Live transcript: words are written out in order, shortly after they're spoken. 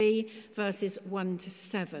verses 1 to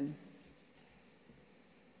 7.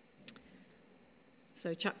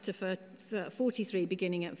 So chapter 43,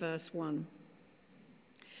 beginning at verse 1.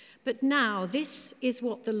 But now this is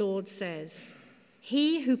what the Lord says.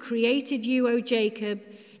 He who created you, O Jacob,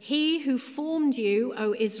 he who formed you,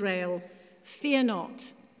 O Israel, fear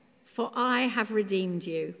not, for I have redeemed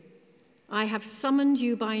you. I have summoned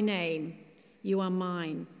you by name. You are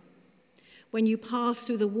mine. When you pass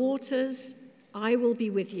through the waters, I will be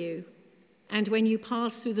with you. And when you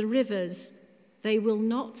pass through the rivers, they will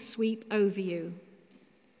not sweep over you.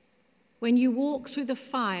 When you walk through the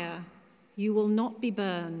fire, you will not be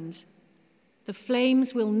burned. The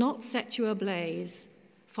flames will not set you ablaze.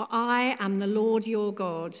 For I am the Lord your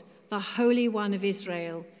God, the Holy One of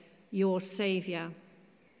Israel, your Saviour.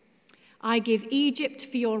 I give Egypt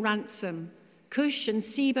for your ransom, Cush and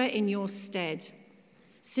Seba in your stead.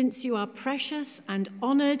 Since you are precious and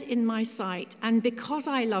honored in my sight, and because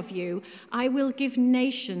I love you, I will give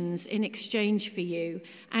nations in exchange for you,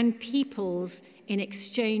 and peoples in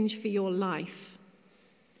exchange for your life.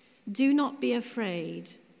 Do not be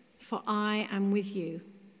afraid, for I am with you.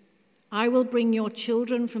 I will bring your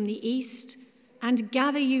children from the east and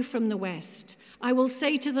gather you from the west. I will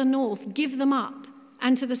say to the north, give them up,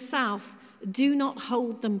 and to the south, do not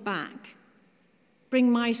hold them back.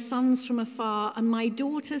 Bring my sons from afar and my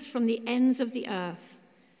daughters from the ends of the earth,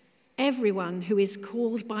 everyone who is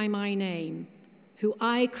called by my name, who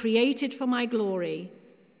I created for my glory,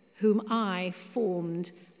 whom I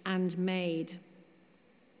formed and made.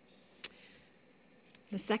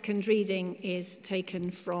 The second reading is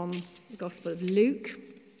taken from the Gospel of Luke,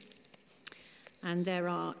 and there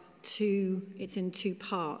are it's in two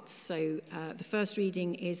parts. So the first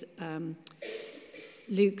reading is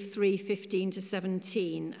Luke 3:15 to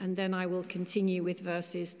 17, and then I will continue with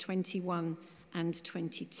verses 21 and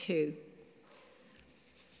 22.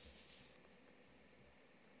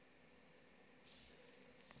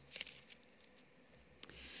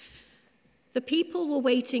 The people were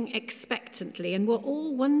waiting expectantly and were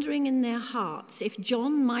all wondering in their hearts if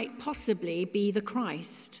John might possibly be the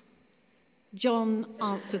Christ. John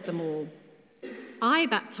answered them all, I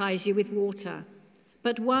baptize you with water,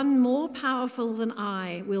 but one more powerful than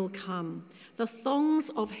I will come, the thongs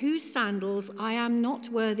of whose sandals I am not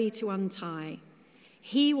worthy to untie.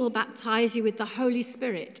 He will baptize you with the Holy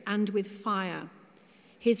Spirit and with fire.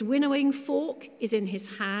 His winnowing fork is in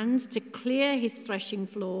his hand to clear his threshing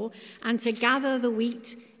floor and to gather the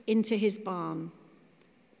wheat into his barn.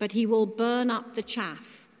 But he will burn up the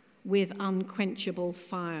chaff with unquenchable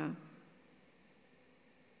fire.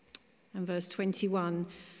 And verse 21,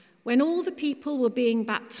 when all the people were being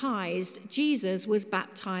baptized, Jesus was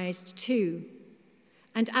baptized too.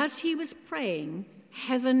 And as he was praying,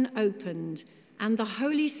 heaven opened, and the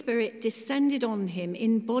Holy Spirit descended on him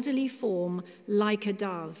in bodily form like a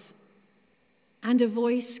dove. And a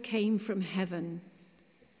voice came from heaven,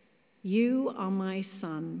 You are my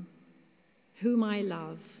Son, whom I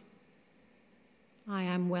love. I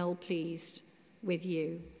am well pleased with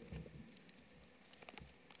you.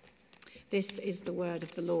 This is the word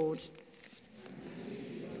of the Lord.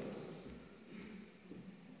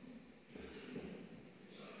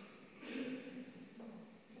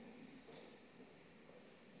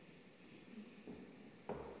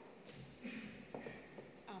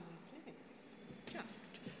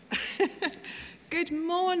 Good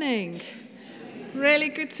morning. Really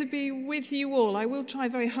good to be with you all. I will try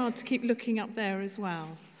very hard to keep looking up there as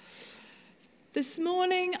well. This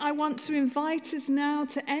morning, I want to invite us now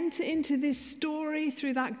to enter into this story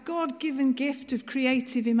through that God-given gift of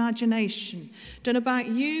creative imagination. Don't know about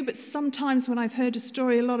you, but sometimes when I've heard a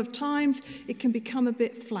story a lot of times, it can become a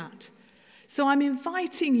bit flat. So I'm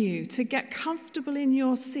inviting you to get comfortable in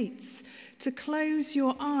your seats, to close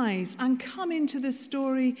your eyes and come into the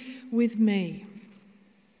story with me.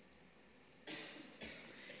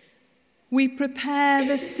 We prepare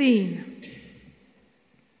the scene.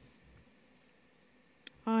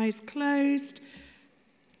 Eyes closed,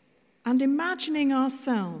 and imagining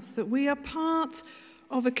ourselves that we are part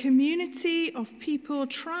of a community of people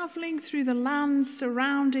traveling through the land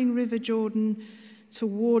surrounding River Jordan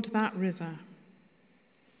toward that river.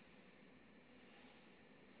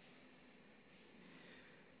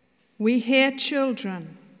 We hear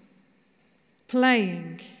children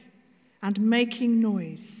playing and making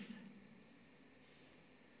noise.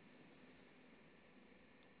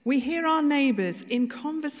 We hear our neighbours in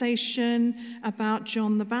conversation about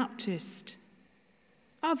John the Baptist.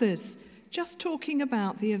 Others just talking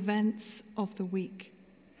about the events of the week.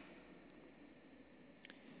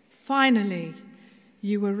 Finally,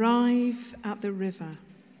 you arrive at the river.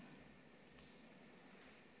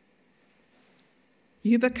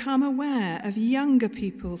 You become aware of younger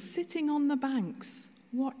people sitting on the banks,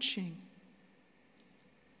 watching.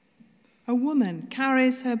 A woman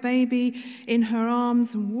carries her baby in her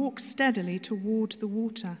arms and walks steadily toward the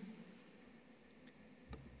water.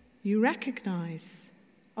 You recognize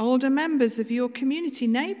older members of your community,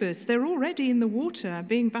 neighbors. They're already in the water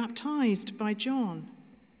being baptized by John.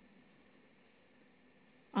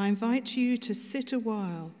 I invite you to sit a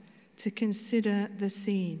while to consider the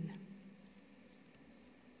scene.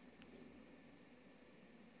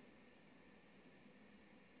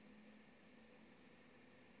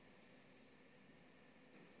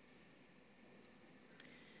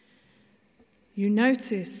 You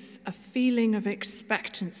notice a feeling of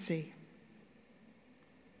expectancy,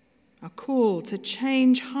 a call to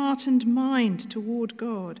change heart and mind toward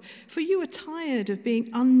God, for you are tired of being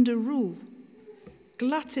under rule,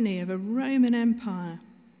 gluttony of a Roman Empire.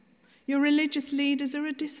 Your religious leaders are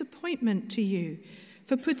a disappointment to you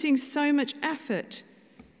for putting so much effort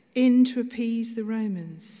in to appease the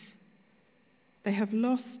Romans. They have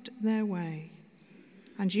lost their way,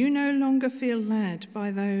 and you no longer feel led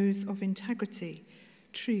by those of integrity,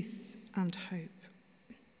 truth, and hope.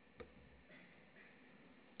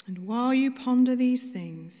 And while you ponder these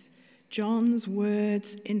things, John's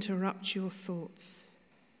words interrupt your thoughts.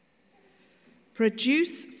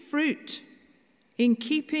 Produce fruit in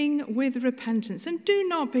keeping with repentance, and do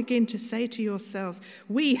not begin to say to yourselves,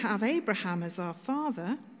 we have Abraham as our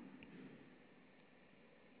father.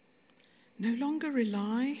 No longer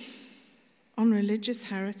rely on religious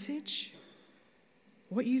heritage,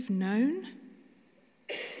 what you've known.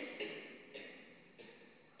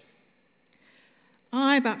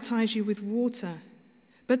 I baptize you with water,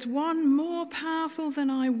 but one more powerful than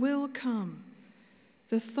I will come,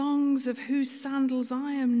 the thongs of whose sandals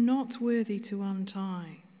I am not worthy to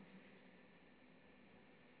untie.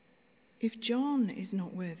 If John is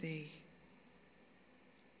not worthy,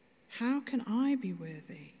 how can I be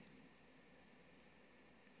worthy?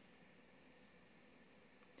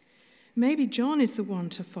 Maybe John is the one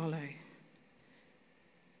to follow.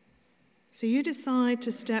 So you decide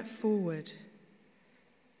to step forward.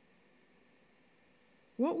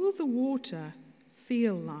 What will the water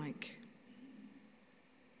feel like?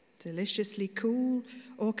 Deliciously cool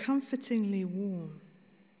or comfortingly warm?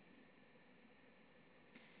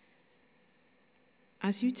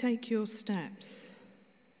 As you take your steps,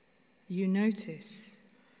 you notice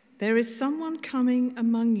there is someone coming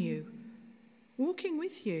among you, walking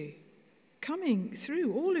with you, coming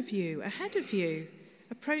through all of you, ahead of you,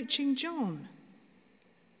 approaching John.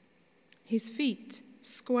 His feet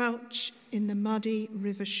squelch in the muddy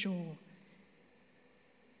river shore.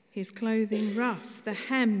 His clothing rough, the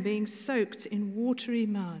hem being soaked in watery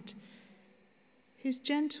mud. His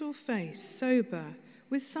gentle face sober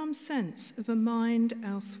with some sense of a mind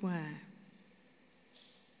elsewhere.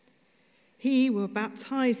 He will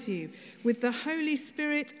baptize you with the Holy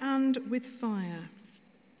Spirit and with fire.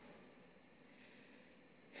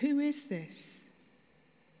 Who is this?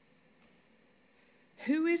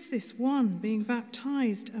 Who is this one being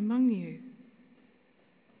baptized among you?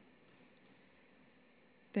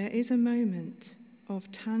 There is a moment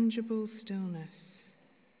of tangible stillness.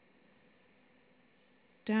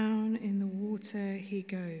 Down in the water he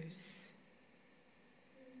goes.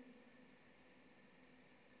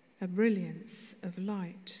 A brilliance of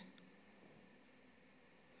light.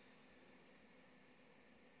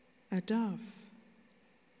 A dove.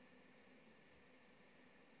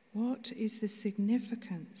 What is the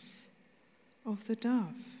significance of the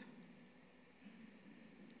dove?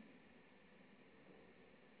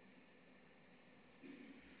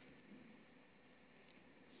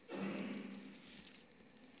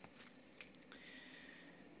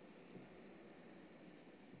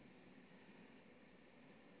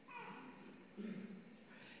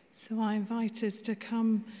 So I invite us to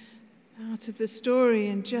come out of the story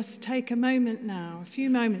and just take a moment now, a few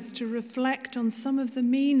moments, to reflect on some of the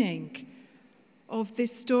meaning of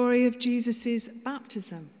this story of Jesus'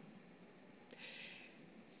 baptism.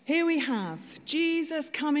 Here we have Jesus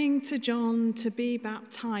coming to John to be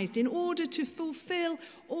baptized in order to fulfill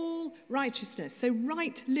all righteousness, so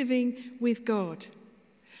right living with God.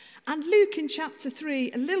 And Luke in chapter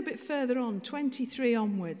 3, a little bit further on, 23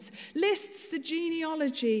 onwards, lists the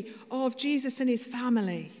genealogy of Jesus and his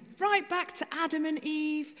family, right back to Adam and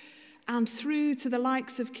Eve and through to the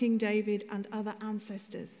likes of King David and other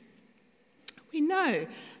ancestors. We know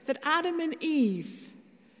that Adam and Eve,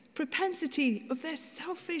 propensity of their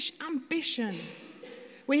selfish ambition,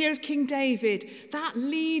 We hear of King David, that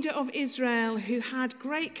leader of Israel who had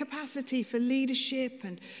great capacity for leadership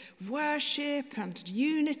and worship and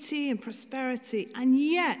unity and prosperity, and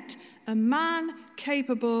yet a man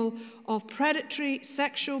capable of predatory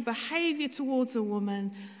sexual behavior towards a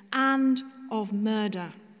woman and of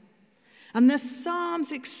murder. And the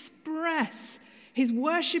Psalms express his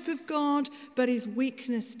worship of God, but his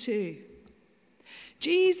weakness too.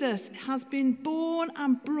 Jesus has been born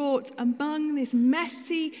and brought among this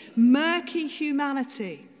messy, murky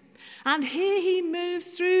humanity. And here he moves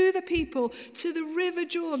through the people to the River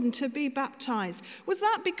Jordan to be baptized. Was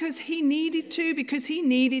that because he needed to? Because he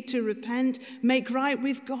needed to repent, make right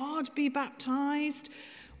with God, be baptized?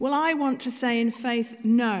 Well, I want to say in faith,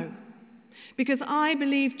 no. Because I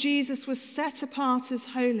believe Jesus was set apart as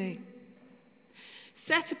holy.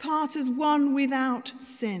 Set apart as one without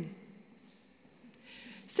sin.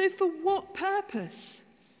 So for what purpose?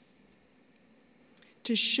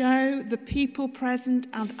 To show the people present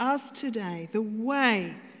and us today the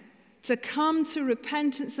way to come to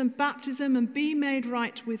repentance and baptism and be made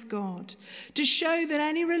right with God. To show that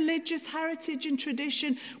any religious heritage and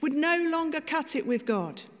tradition would no longer cut it with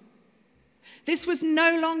God. This was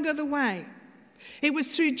no longer the way. It was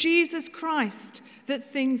through Jesus Christ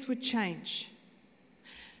that things would change.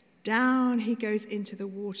 Down he goes into the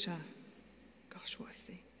water. Gosh, what a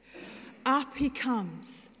scene. Up he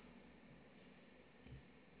comes.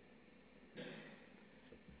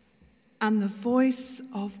 And the voice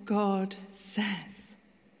of God says,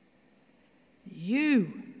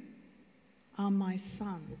 "You are my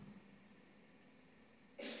son."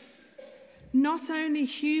 Not only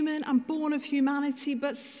human and born of humanity,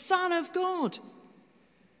 but Son of God.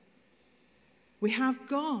 We have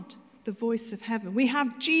God, the voice of heaven. We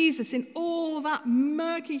have Jesus in all that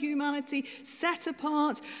murky humanity, set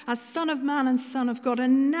apart as Son of Man and Son of God.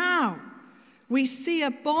 And now we see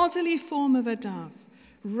a bodily form of a dove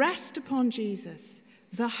rest upon Jesus,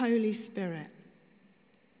 the Holy Spirit.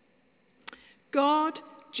 God,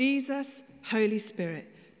 Jesus, Holy Spirit.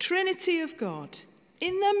 Trinity of God.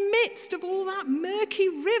 In the midst of all that murky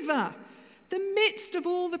river, the midst of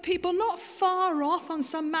all the people, not far off on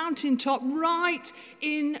some mountaintop, right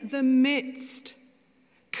in the midst,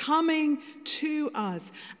 coming to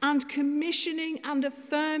us and commissioning and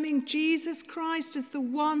affirming Jesus Christ as the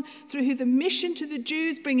one through who the mission to the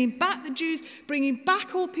Jews, bringing back the Jews, bringing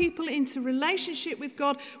back all people into relationship with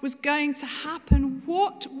God was going to happen.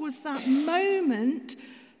 What was that moment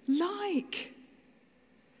like?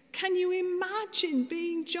 Can you imagine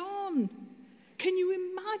being John? Can you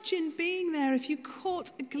imagine being there if you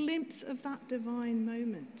caught a glimpse of that divine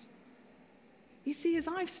moment? You see, as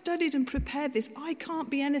I've studied and prepared this, I can't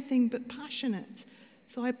be anything but passionate.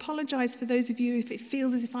 So I apologize for those of you if it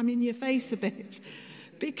feels as if I'm in your face a bit.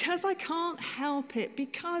 Because I can't help it.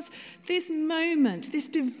 Because this moment, this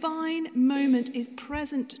divine moment is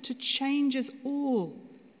present to change us all.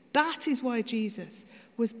 That is why Jesus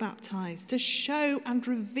was baptized, to show and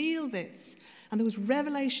reveal this. And there was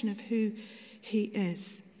revelation of who he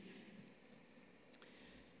is.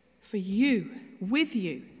 For you,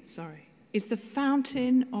 is the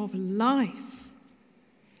fountain of life.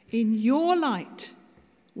 In your light,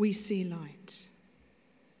 we see light.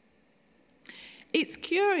 It's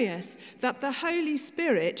curious that the Holy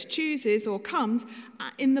Spirit chooses or comes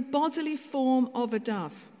in the bodily form of a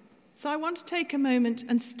dove. So I want to take a moment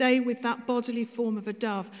and stay with that bodily form of a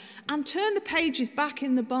dove and turn the pages back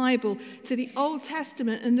in the Bible to the Old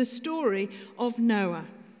Testament and the story of Noah.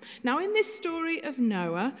 Now, in this story of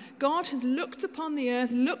Noah, God has looked upon the earth,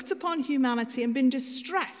 looked upon humanity, and been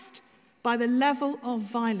distressed by the level of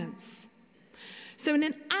violence. So in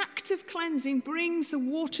an act of cleansing, brings the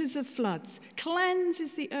waters of floods,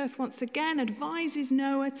 cleanses the earth once again, advises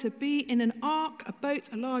Noah to be in an ark, a boat,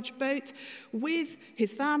 a large boat, with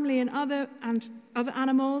his family and other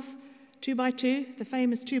animals, 2x2, the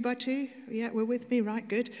famous 2x2. Yeah, we're with me, right,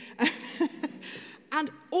 good. And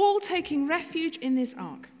all taking refuge in this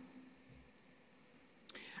ark.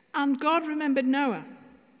 And God remembered Noah,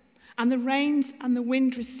 and the rains and the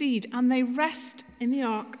wind recede, and they rest in the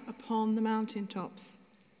ark upon the mountaintops.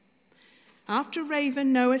 After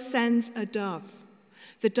raven, Noah sends a dove.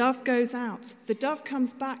 The dove goes out. The dove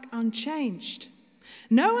comes back unchanged.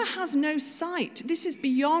 Noah has no sight. This is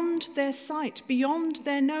beyond their sight, beyond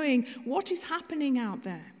their knowing what is happening out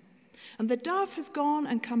there. And the dove has gone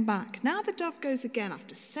and come back. Now the dove goes again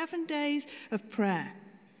after 7 days of prayer.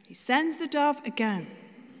 He sends the dove again.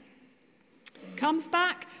 Comes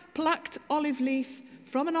back, plucked olive leaf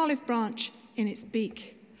from an olive branch in its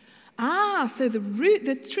beak. So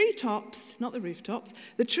the treetops, not the rooftops,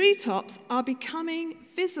 the treetops are becoming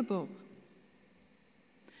visible.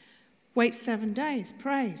 Waits 7 days,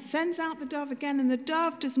 prays, sends out the dove again, and the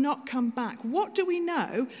dove does not come back. What do we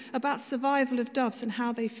know about survival of doves and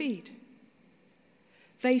how they feed?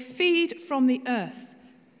 They feed from the earth.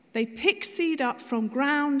 They pick seed up from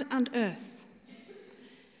ground and earth.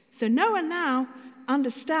 So Noah now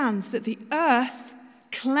understands that the earth,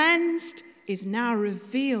 cleansed, is now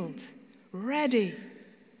revealed, ready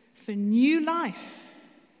for new life,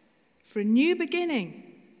 for a new beginning,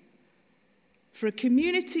 for a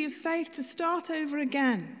community of faith to start over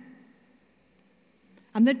again.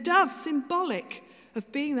 And the dove, symbolic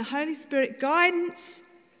of being the Holy Spirit, guidance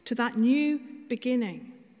to that new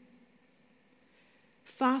beginning.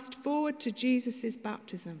 Fast forward to Jesus'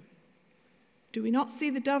 baptism. Do we not see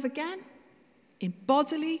the dove again? In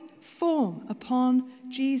bodily form upon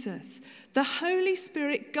Jesus. The Holy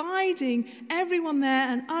Spirit guiding everyone there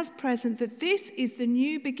and us present that this is the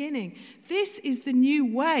new beginning. This is the new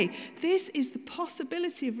way. This is the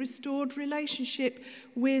possibility of restored relationship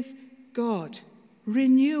with God.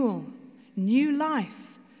 Renewal, new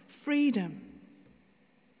life, freedom.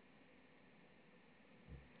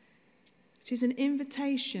 It is an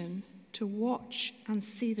invitation to watch and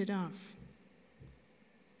see the dove.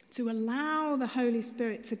 To allow the Holy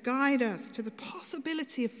Spirit to guide us to the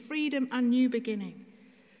possibility of freedom and new beginning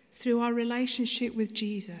through our relationship with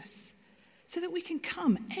Jesus, so that we can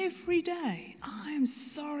come every day. I am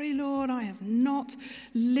sorry, Lord, I have not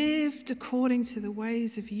lived according to the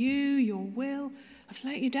ways of you, your will. I've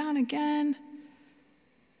let you down again.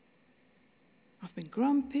 I've been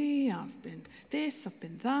grumpy, I've been this, I've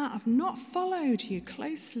been that. I've not followed you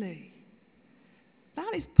closely.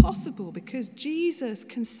 That is possible because Jesus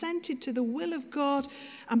consented to the will of God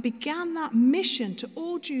and began that mission to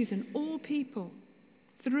all Jews and all people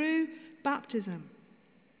through baptism.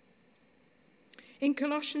 In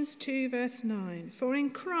Colossians 2 verse 9, for in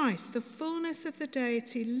Christ the fullness of the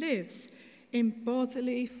deity lives in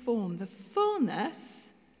bodily form. The fullness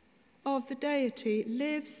of the deity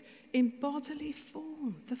lives in bodily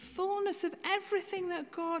form. The fullness of everything that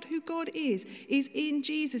who God is in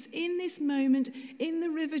Jesus, in this moment, in the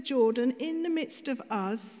River Jordan, in the midst of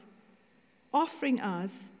us, offering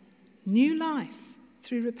us new life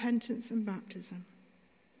through repentance and baptism.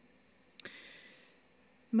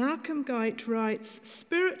 Malcolm Guite writes,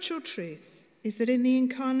 spiritual truth is that in the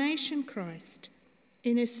incarnation Christ,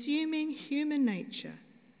 in assuming human nature,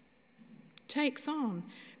 takes on,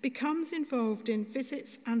 becomes involved in,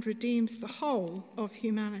 visits and redeems the whole of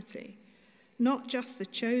humanity, not just the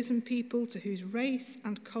chosen people to whose race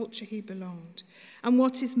and culture he belonged. And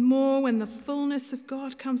what is more, when the fullness of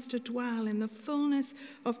God comes to dwell in the fullness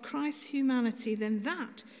of Christ's humanity, then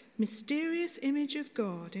that mysterious image of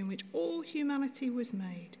God in which all humanity was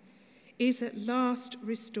made is at last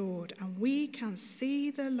restored, and we can see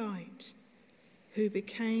the light who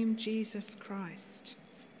became Jesus Christ.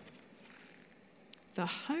 The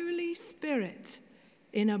Holy Spirit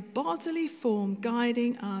in a bodily form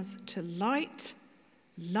guiding us to light,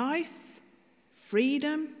 life,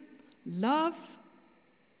 freedom, love.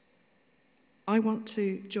 I want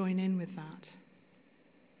to join in with that.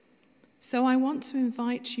 So I want to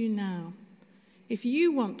invite you now, if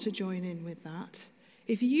you want to join in with that,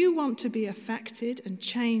 if you want to be affected and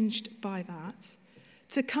changed by that,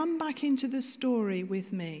 to come back into the story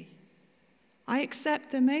with me. I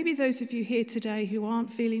accept there may be those of you here today who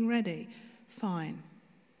aren't feeling ready. Fine.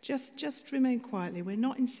 Just remain quietly. We're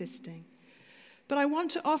not insisting. But I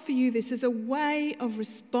want to offer you this as a way of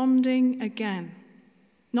responding again.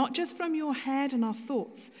 Not just from your head and our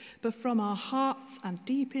thoughts, but from our hearts and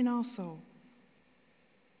deep in our soul.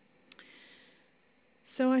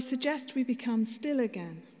 So I suggest we become still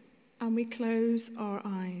again and we close our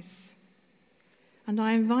eyes. And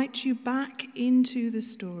I invite you back into the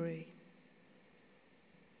story.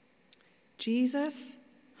 Jesus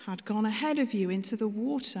had gone ahead of you into the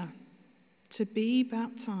water to be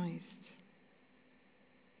baptized.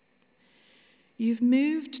 You've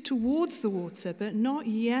moved towards the water, but not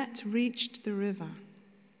yet reached the river.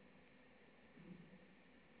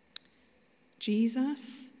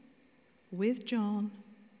 Jesus, with John,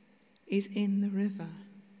 is in the river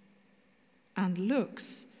and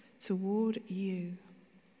looks toward you.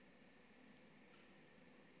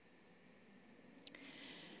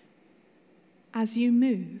 As you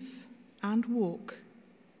move and walk,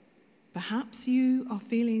 perhaps you are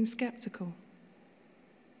feeling skeptical.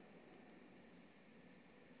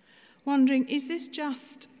 Wondering, is this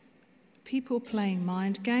just people playing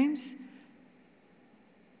mind games?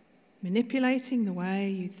 Manipulating the way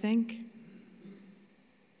you think?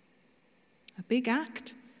 A big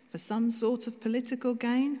act for some sort of political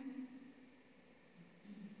gain?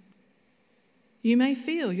 You may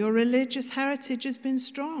feel your religious heritage has been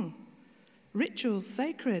strong, rituals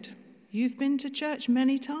sacred. You've been to church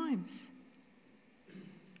many times.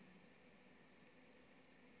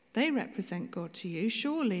 They represent God to you.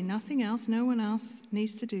 Surely nothing else, no one else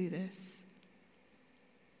needs to do this.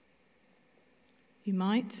 You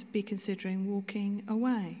might be considering walking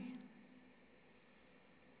away.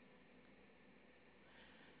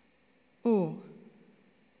 Or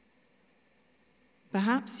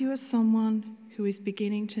perhaps you are someone who is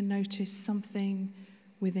beginning to notice something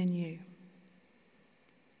within you.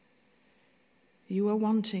 You are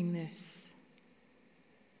wanting this.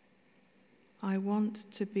 I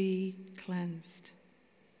want to be cleansed.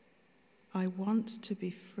 I want to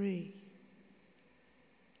be free.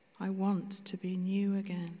 I want to be new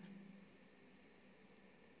again.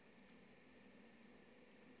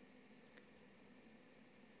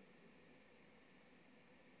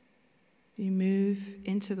 You move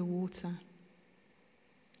into the water.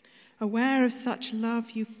 Aware of such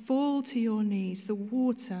love, you fall to your knees. The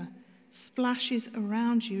water splashes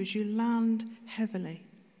around you as you land heavily.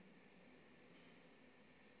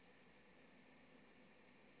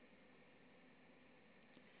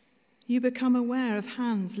 You become aware of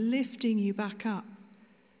hands lifting you back up.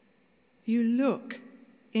 You look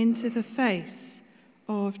into the face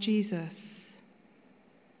of Jesus.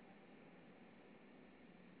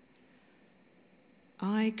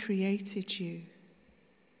 I created you.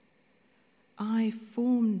 I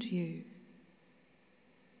formed you.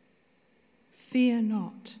 Fear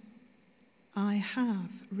not, I have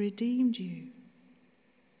redeemed you.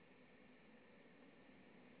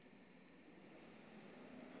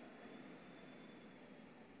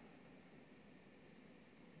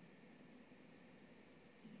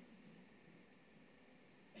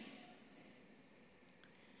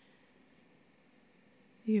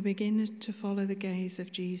 You begin to follow the gaze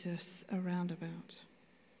of Jesus around about.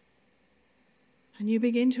 And you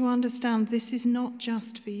begin to understand this is not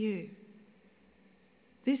just for you.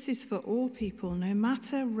 This is for all people, no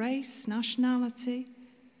matter race, nationality,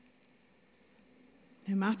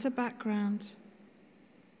 no matter background,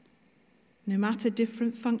 no matter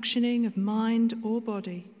different functioning of mind or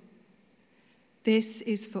body. This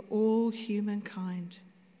is for all humankind.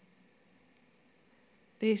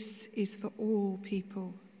 This is for all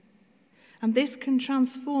people. And this can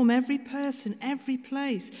transform every person, every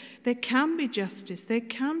place. There can be justice, there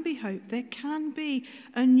can be hope, there can be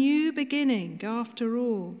a new beginning after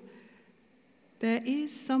all. There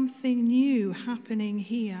is something new happening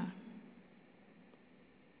here.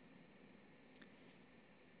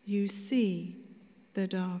 You see the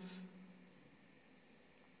dove.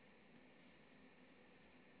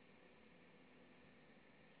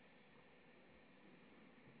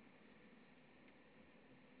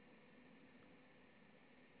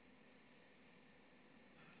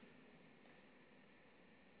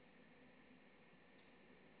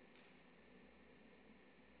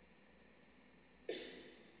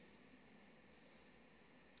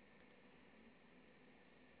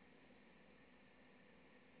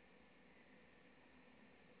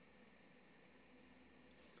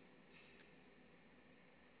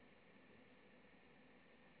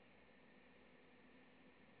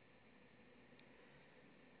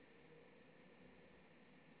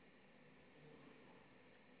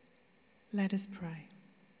 Let us pray.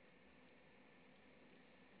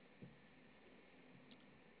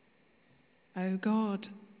 O God,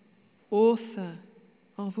 author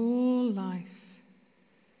of all life,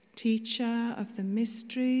 teacher of the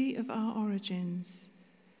mystery of our origins,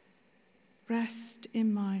 rest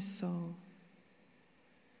in my soul.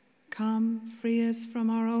 Come, free us from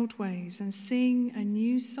our old ways and sing a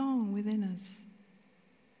new song within us.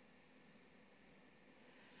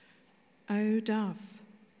 O dove,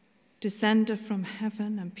 descender from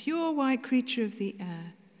heaven and pure white creature of the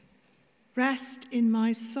air, rest in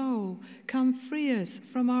my soul. Come, free us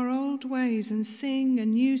from our old ways and sing a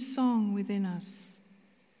new song within us.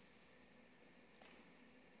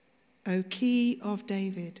 O key of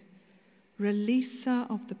David, releaser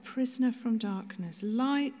of the prisoner from darkness,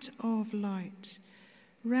 light of light,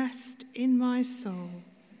 rest in my soul.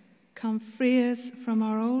 Come, free us from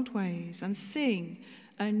our old ways and sing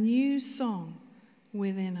a new song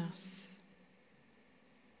within us.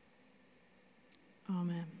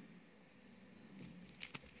 Amen.